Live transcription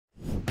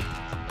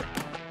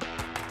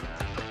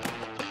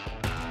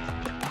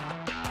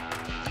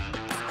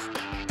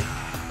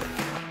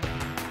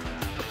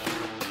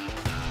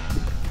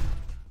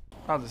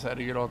I just had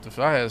to get off the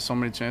field. I had so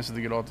many chances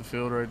to get off the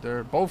field right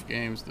there. Both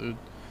games, dude.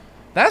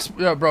 That's,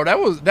 yeah, bro, that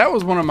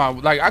was one of my,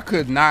 like, I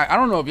could not, I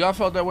don't know if y'all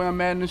felt that way on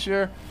Madden this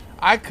year.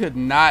 I could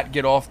not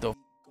get off the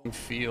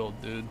field,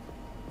 dude.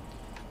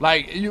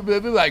 Like, you'd be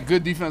like,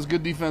 good defense,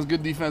 good defense,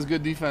 good defense,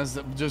 good defense,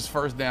 just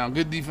first down.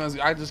 Good defense.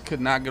 I just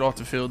could not get off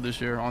the field this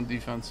year on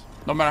defense.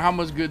 No matter how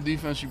much good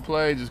defense you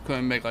play, just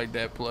couldn't make, like,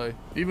 that play.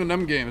 Even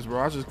them games,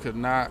 bro, I just could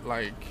not,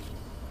 like.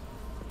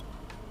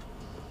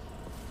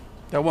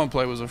 That one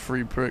play was a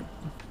free prick.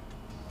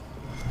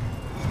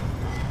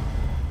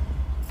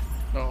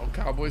 Oh,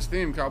 Cowboys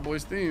theme,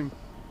 Cowboys theme.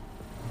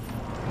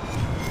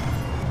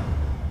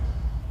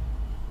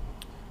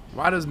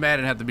 Why does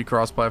Madden have to be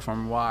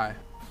cross-platform? Why?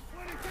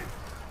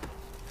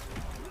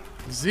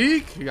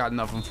 Zeke? You got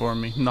nothing for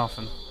me.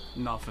 Nothing.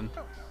 Nothing.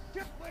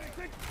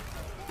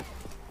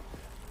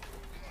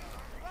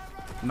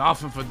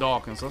 Nothing for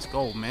Dawkins. Let's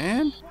go,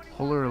 man.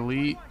 Puller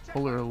elite.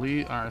 Puller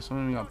elite. Alright, so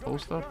we got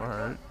post up.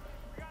 Alright.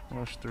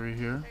 Rush 3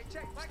 here.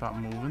 Stop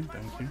moving.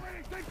 Thank you.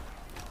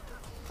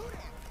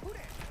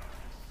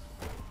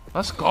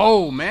 Let's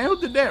go, man.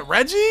 Who did that?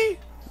 Reggie?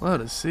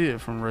 Love to see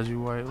it from Reggie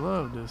White.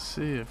 Love to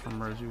see it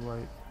from Reggie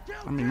White.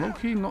 I mean, low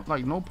key, no,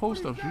 like, no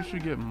post ups. You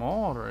should get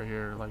mauled right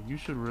here. Like, you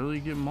should really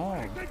get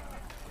mauled.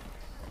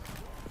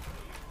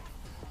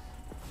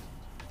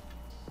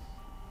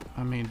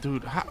 I mean,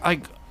 dude, I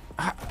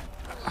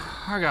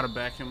gotta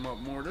back him up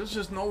more. There's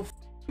just no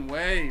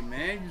way,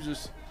 man. You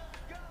just,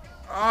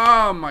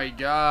 oh my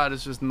God,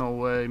 it's just no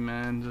way,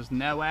 man. Just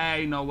no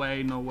way, no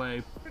way, no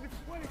way.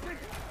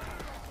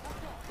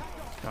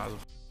 Guy's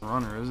a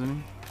runner, isn't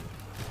he?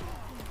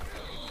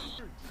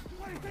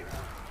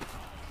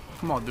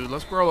 Come on, dude.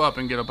 Let's grow up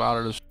and get up out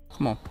of this.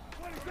 Come on.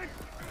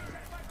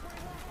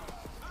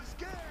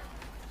 God,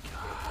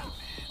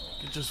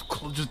 man.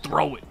 Just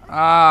throw it.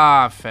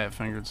 Ah, fat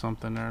fingered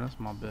something there. That's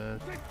my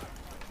bad.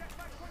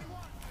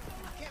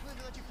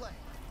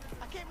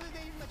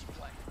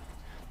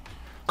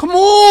 Come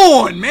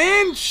on,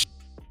 man.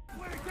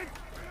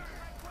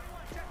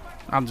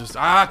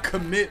 I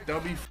commit,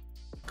 W.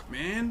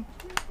 Man.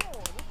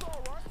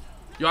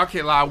 Yo, I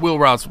can't lie. Rule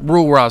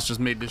routes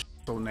just made this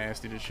so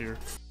nasty this year.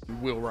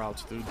 Wheel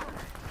routes, dude.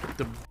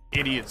 The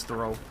idiots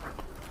throw.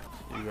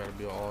 You gotta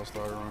be an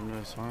all-star on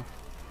this, huh?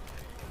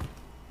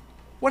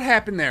 What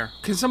happened there?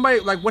 Can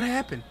somebody, like, what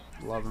happened?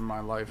 Loving my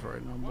life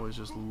right now, boys.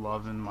 Just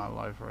loving my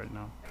life right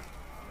now.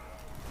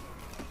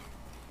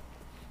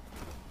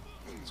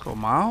 Let's go,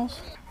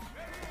 Miles.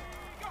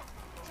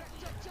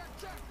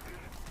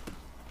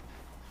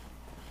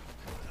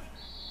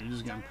 You're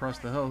just getting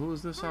pressed to hell. Who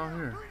is this out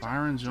here?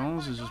 Byron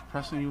Jones is just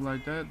pressing you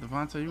like that?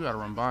 Devontae, you gotta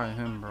run by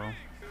him, bro.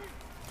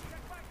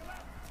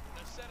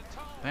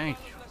 Thank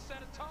you.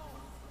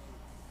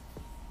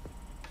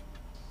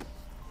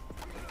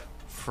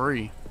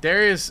 Free.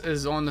 Darius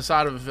is on the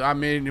side of, I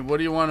mean, what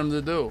do you want him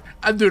to do?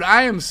 Dude,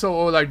 I am so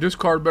old, like, this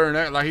card better than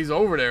that. Like, he's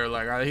over there.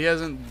 Like, he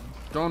hasn't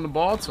thrown the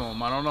ball to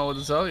him. I don't know what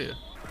to tell you.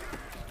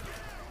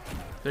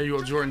 There you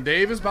go, Jordan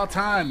Davis. About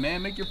time,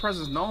 man. Make your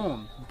presence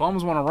known.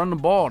 Bums want to run the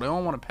ball. They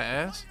don't want to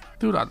pass.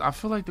 Dude, I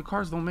feel like the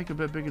cards don't make a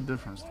big a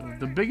difference,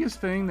 dude. The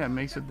biggest thing that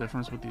makes a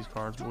difference with these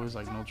cards, boys,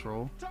 like no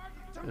troll,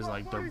 is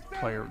like their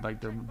player, like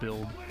their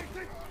build.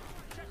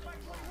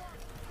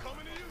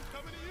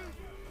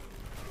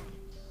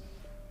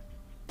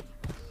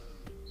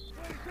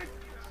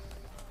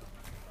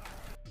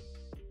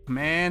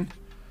 Man,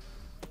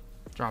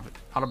 drop it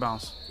out of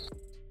bounds.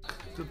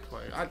 Good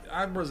play.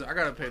 I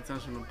gotta pay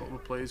attention to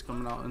what plays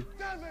coming out in.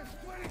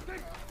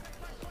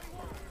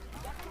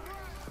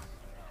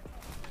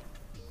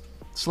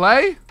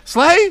 Slay?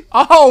 Slay?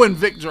 Oh, and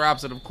Vic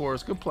drops it, of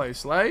course. Good play,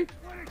 Slay.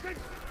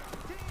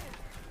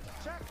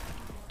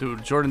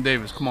 Dude, Jordan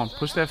Davis, come on.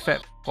 Push that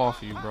fat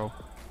off of you, bro.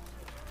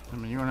 I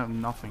mean, you don't have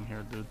nothing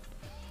here, dude.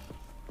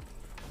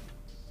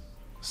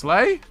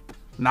 Slay?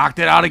 Knocked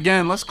it out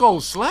again. Let's go,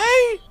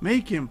 Slay.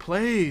 Making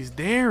plays.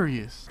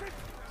 Darius.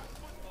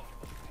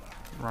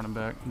 Running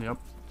back. Yep.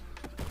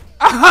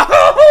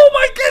 Oh,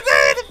 my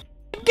goodness.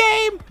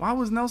 Game. Why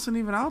was Nelson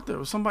even out there?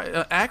 Was somebody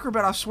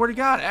Acrobat? I swear to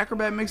God,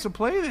 Acrobat makes a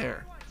play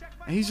there,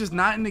 and he's just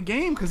not in the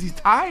game because he's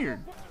tired.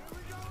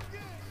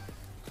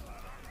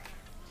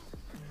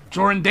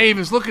 Jordan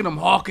Davis, look at him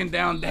hawking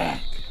down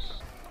Dak.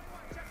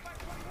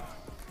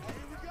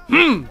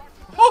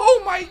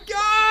 Oh my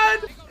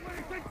God.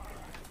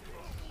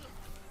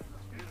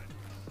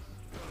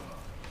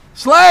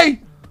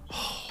 Slay.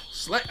 Oh,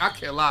 Slay. I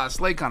can't lie.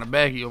 Slay kind of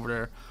baggy over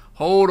there.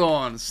 Hold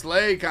on.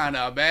 Slay kind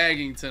of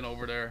Baggington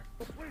over there.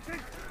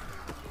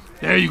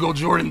 There you go,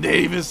 Jordan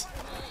Davis.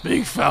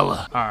 Big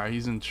fella. All right,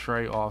 he's in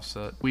Trey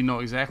offset. We know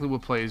exactly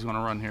what play he's going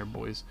to run here,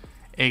 boys.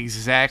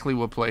 Exactly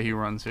what play he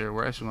runs here.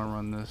 We're actually going to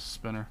run this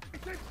spinner.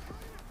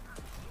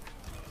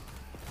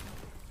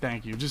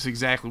 Thank you. Just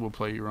exactly what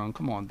play you run.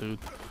 Come on, dude.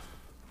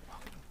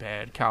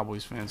 Bad.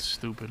 Cowboys fans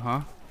stupid,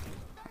 huh?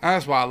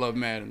 That's why I love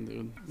Madden,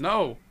 dude.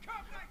 No.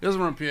 He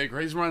doesn't run PA.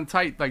 He's running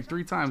tight like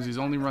 3 times. He's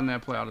only run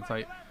that play out of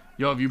tight.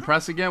 Yo, if you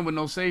press again with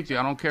no safety,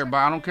 I don't care. But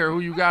I don't care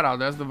who you got out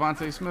there. That's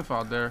Devontae Smith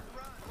out there.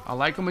 I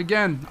like him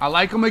again. I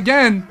like him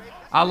again.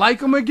 I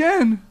like him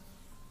again.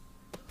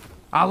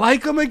 I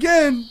like him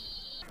again.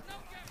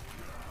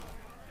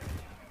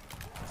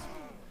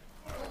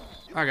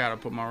 I gotta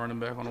put my running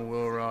back on a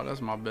wheel route.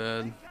 That's my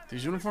bad.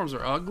 These uniforms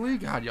are ugly.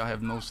 God, y'all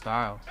have no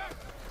style.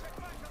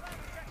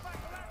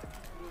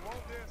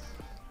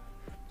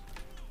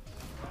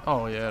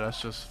 Oh yeah,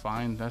 that's just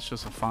fine. That's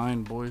just a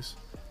fine, boys.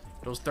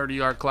 Those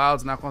 30-yard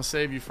clouds not gonna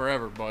save you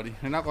forever, buddy.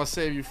 They're not gonna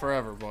save you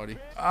forever, buddy.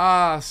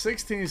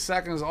 16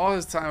 seconds, all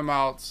his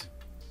timeouts.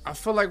 I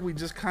feel like we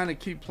just kind of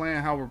keep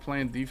playing how we're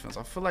playing defense.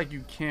 I feel like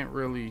you can't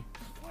really.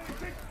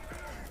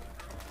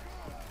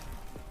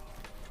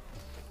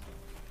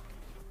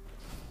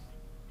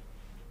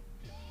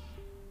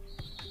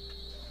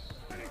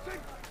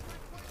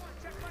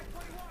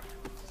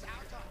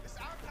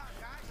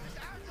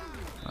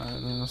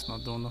 Alright, then that's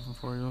not doing nothing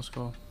for you. Let's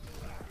go.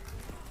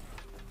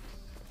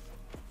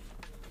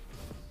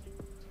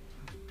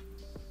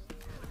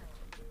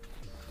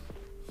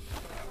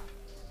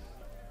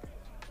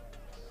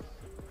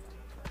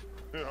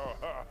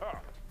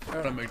 I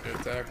gotta make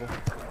that tackle.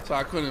 So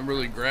I couldn't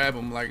really grab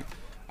him. Like,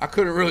 I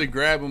couldn't really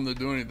grab him to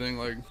do anything.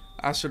 Like,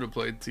 I should have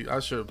played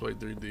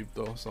 3 deep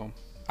though. So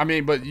I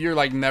mean, but you're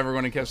like never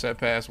gonna catch that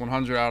pass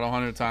 100 out of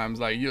 100 times.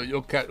 Like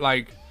you'll catch.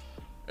 Like,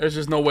 there's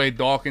just no way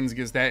Dawkins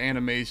gets that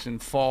animation,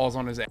 falls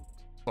on his ass.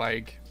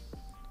 Like,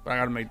 but I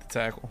gotta make the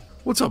tackle.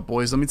 What's up,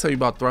 boys? Let me tell you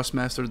about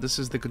Thrustmaster. This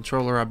is the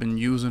controller I've been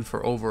using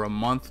for over a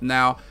month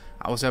now.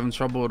 I was having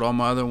trouble with all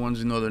my other ones.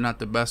 You know, they're not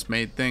the best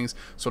made things.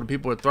 So the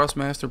people at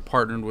Thrustmaster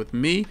partnered with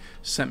me,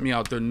 sent me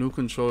out their new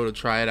controller to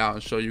try it out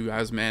and show you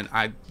guys, man.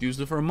 I used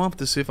it for a month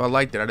to see if I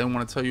liked it. I didn't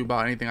want to tell you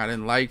about anything I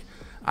didn't like.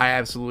 I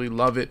absolutely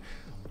love it.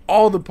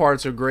 All the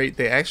parts are great.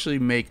 They actually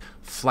make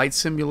flight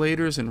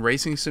simulators and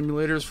racing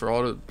simulators for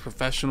all the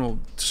professional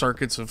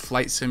circuits of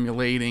flight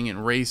simulating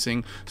and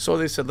racing. So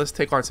they said, let's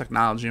take our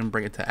technology and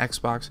bring it to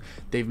Xbox.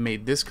 They've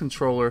made this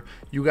controller.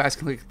 You guys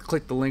can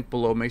click the link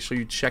below. Make sure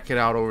you check it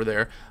out over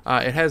there.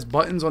 It has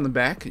buttons on the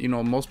back. You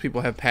know, most people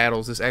have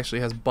paddles. This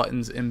actually has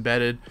buttons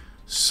embedded.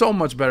 So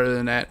much better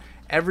than that.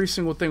 Every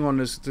single thing on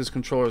this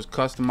controller is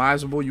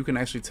customizable. You can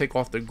actually take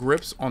off the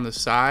grips on the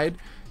side,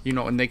 you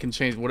know, and they can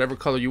change whatever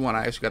color you want.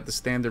 I actually got the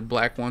standard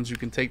black ones. You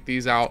can take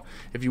these out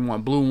if you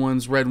want blue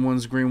ones, red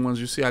ones, green ones.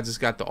 You see, I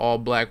just got the all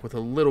black with a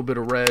little bit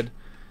of red.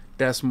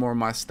 That's more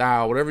my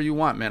style. Whatever you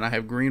want, man. I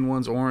have green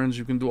ones, orange.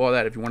 You can do all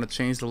that. If you want to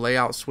change the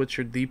layout, switch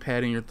your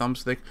D-pad and your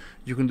thumbstick,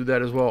 you can do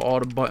that as well.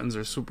 All the buttons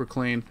are super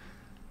clean.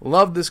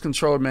 Love this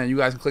controller, man. You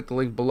guys can click the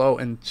link below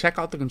and check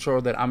out the controller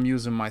that I'm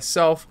using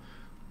myself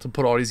to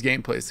put all these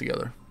gameplays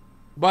together.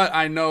 But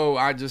I know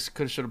I just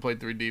should have played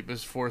 3 deep.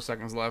 There's 4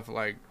 seconds left.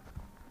 Like,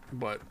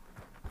 but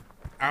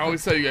I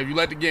always tell you, if you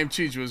let the game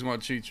cheat you, it's going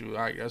to cheat you.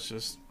 Like, that's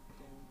just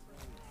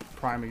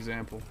prime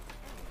example.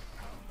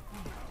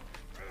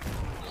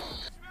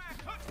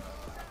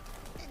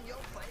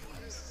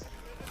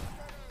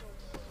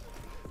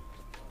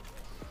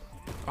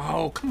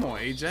 Oh, come on,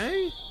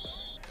 AJ.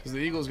 Because the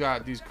Eagles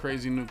got these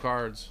crazy new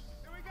cards.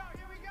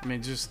 I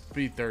mean, just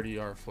be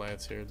 30-yard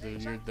flats here,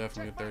 dude. You're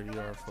definitely a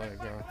 30-yard flat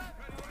guy.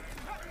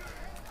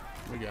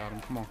 We got him.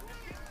 Come on.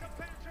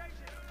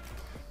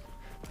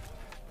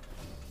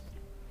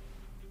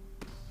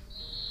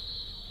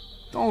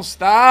 Don't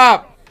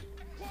stop.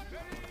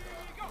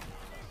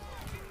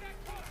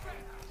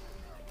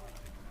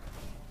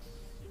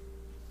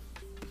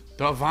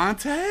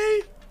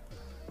 Devontae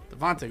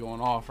going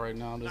off right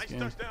now in this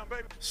game.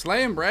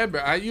 Slay and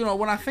Bradbury. You know,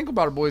 when I think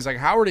about it, boys, like,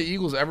 how are the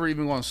Eagles ever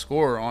even going to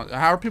score on?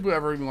 How are people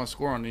ever even going to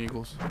score on the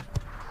Eagles?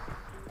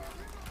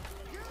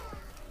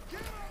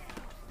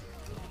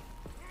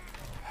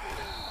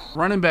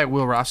 Running back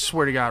wheel routes. I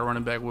swear to God,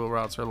 running back wheel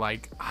routes are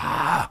like,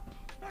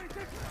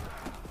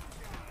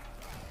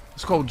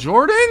 Let's go,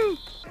 Jordan.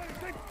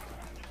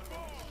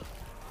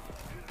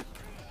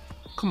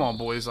 Come on,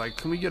 boys. Like,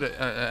 can we get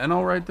a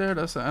NO right there?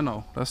 That's an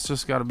NO. That's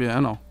just got to be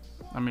an NO.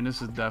 I mean,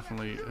 this is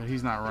definitely,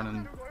 he's not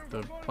running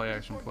the play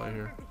action play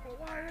here.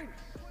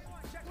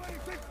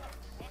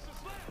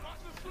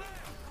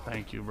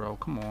 Thank you, bro.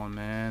 Come on,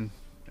 man.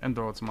 And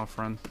throw it to my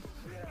friend.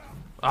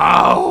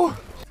 Oh!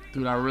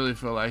 Dude, I really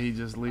feel like he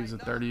just leaves a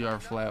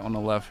 30-yard flat on the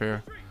left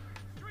here.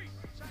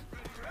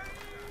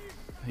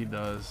 He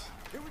does.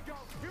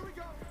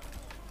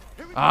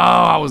 Oh,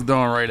 I was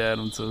throwing right at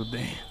him too.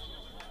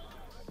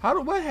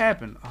 Damn. What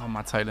happened? Oh,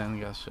 my tight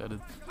end got shedded.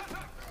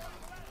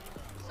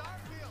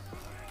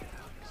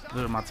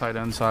 Dude, my tight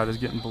end side is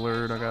getting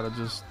blurred. I gotta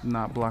just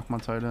not block my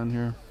tight end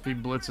here. If he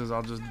blitzes,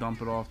 I'll just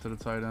dump it off to the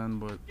tight end,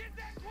 but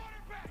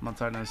my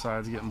tight end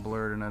side's getting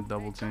blurred in that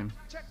double team.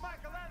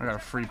 I got a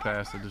free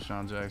pass to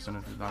Deshaun Jackson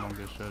if I don't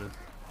get shedded.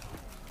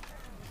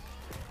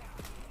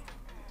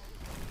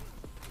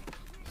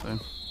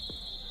 See?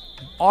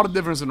 All the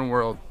difference in the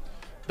world.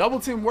 Double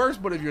team works,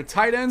 but if your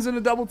tight end's in a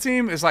double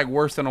team, it's like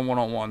worse than a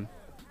one-on-one.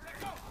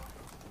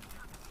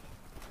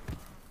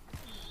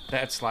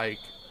 That's like,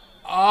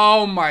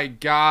 oh my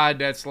God,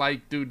 that's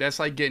like, dude, that's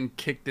like getting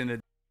kicked in the.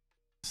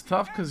 It's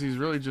tough because he's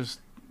really just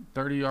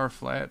 30-yard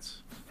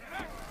flats.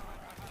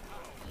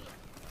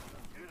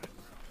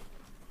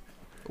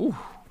 Ooh.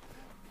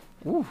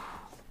 Ooh.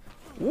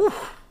 Woo.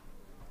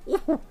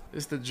 Woo.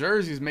 It's the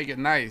jerseys make it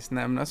nice,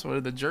 Nem. That's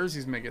what the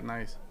jerseys make it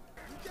nice.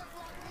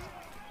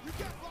 There's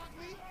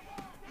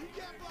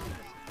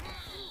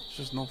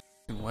just no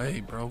fucking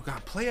way, bro.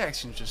 God, play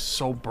action is just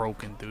so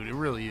broken, dude. It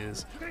really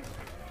is.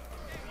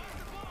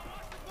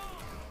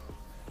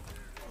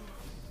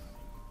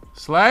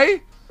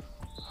 Slay?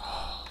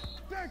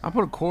 I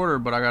put a quarter,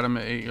 but I got him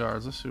at 8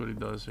 yards. Let's see what he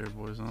does here,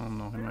 boys. I don't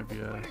know. He might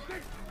be ass.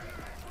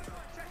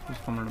 He's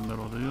coming in the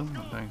middle, do you?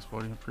 Oh, thanks,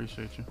 buddy.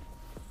 Appreciate you.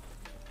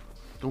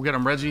 Go get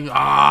him, Reggie.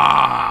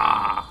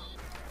 Ah!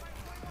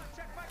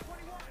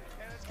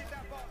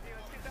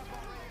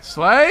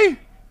 Slay?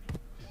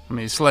 I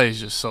mean, Slay's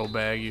just so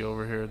baggy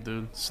over here,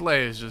 dude.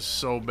 Slay is just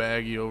so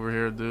baggy over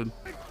here, dude.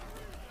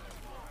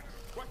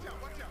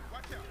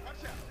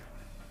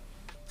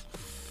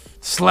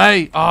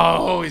 Slay.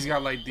 Oh, he's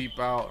got like deep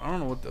out. I don't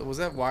know what was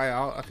that. Y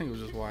out? I think it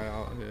was just Y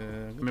out.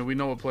 Yeah. I mean, we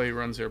know what play he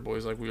runs here,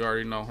 boys. Like we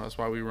already know. That's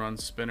why we run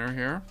spinner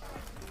here.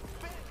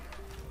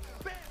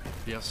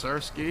 Yes, sir.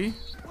 Ski.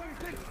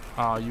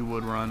 Oh, you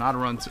would run. I'd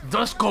run.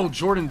 Let's go,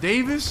 Jordan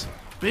Davis.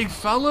 Big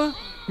fella.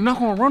 You're not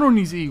gonna run on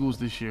these Eagles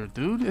this year,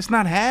 dude. It's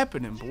not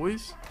happening,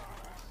 boys.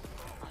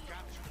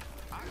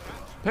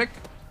 Pick.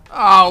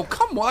 Oh,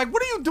 come on. Like,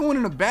 what are you doing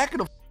in the back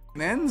of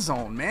the end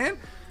zone, man?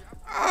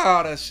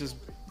 Oh, that's just.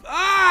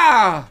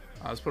 Ah!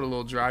 Let's put a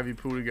little drivey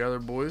poo together,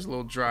 boys. A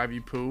little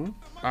drivey poo.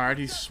 All right,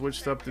 he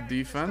switched up the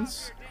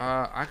defense.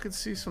 I could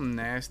see some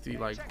nasty,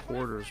 like,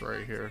 quarters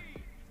right here.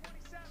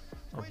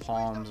 Or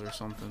palms or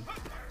something.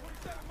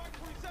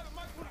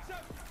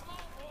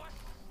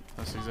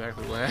 That's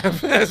exactly what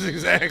happened. That's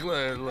exactly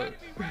what look.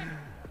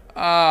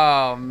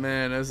 Oh,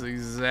 man. That's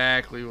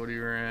exactly what he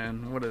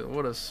ran.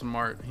 What a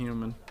smart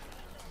human.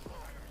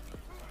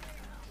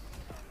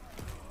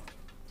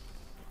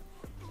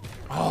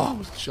 Oh, I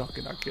was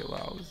chucking. I can't lie.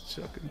 I was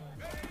chucking.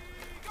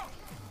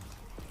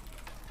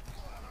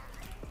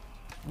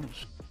 Oh,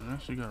 shit.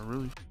 Actually got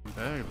really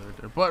bad right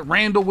there. But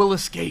Randall will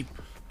escape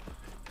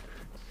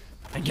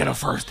and get a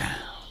first down.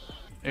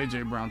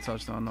 AJ Brown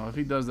touchdown. No, if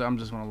he does that, I'm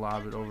just going to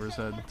lob it over his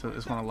head.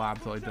 It's going to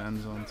lob to like the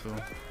end zone, too.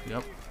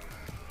 Yep.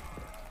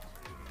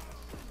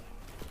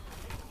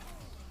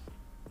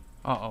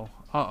 Uh-oh.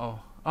 Uh-oh.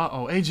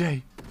 Uh-oh.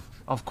 AJ.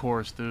 Of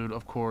course, dude.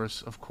 Of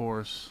course. Of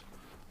course.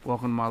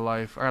 Welcome to my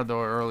life. I had to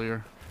throw it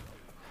earlier.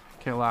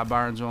 Can't lie,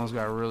 Byron Jones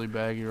got really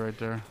baggy right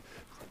there.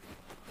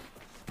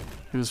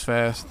 He was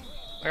fast.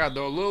 I got to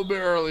throw a little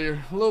bit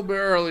earlier,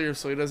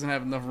 so he doesn't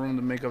have enough room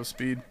to make up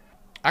speed.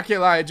 I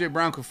can't lie, AJ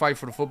Brown could fight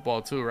for the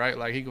football too, right?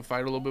 Like he could fight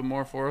a little bit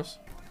more for us.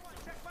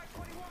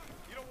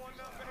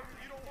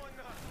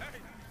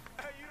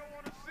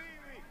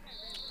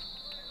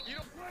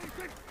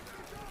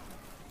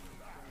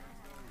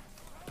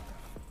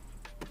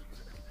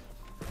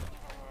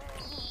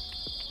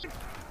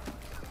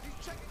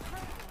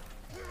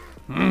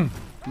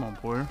 Come on,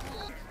 Poyer.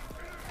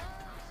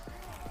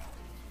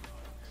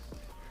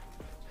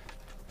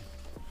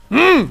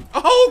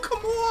 Oh,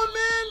 come on,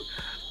 man.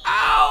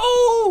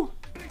 Ow!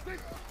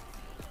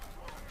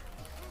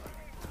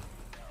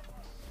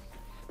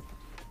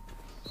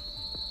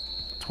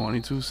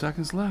 "22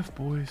 seconds left,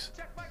 boys."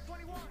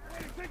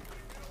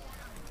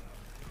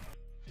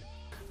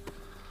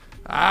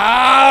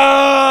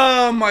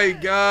 Oh my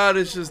God,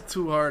 it's just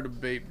too hard to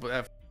bait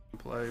that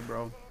play,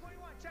 bro.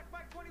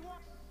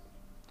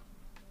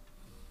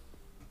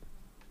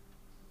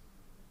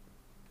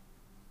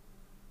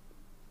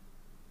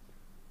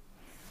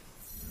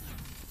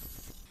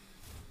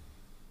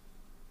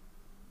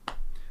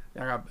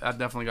 I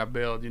definitely got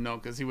bailed, you know,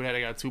 because he would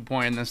have got 2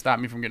 points and then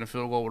stopped me from getting a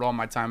field goal with all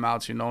my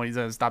timeouts, you know. He's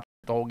stopped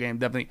the whole game.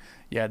 Definitely,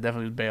 yeah,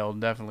 definitely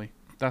bailed, definitely.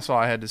 That's all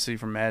I had to see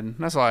from Madden.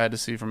 That's all I had to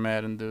see from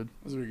Madden, dude.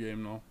 It was a good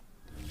game, though.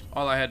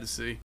 All I had to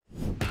see.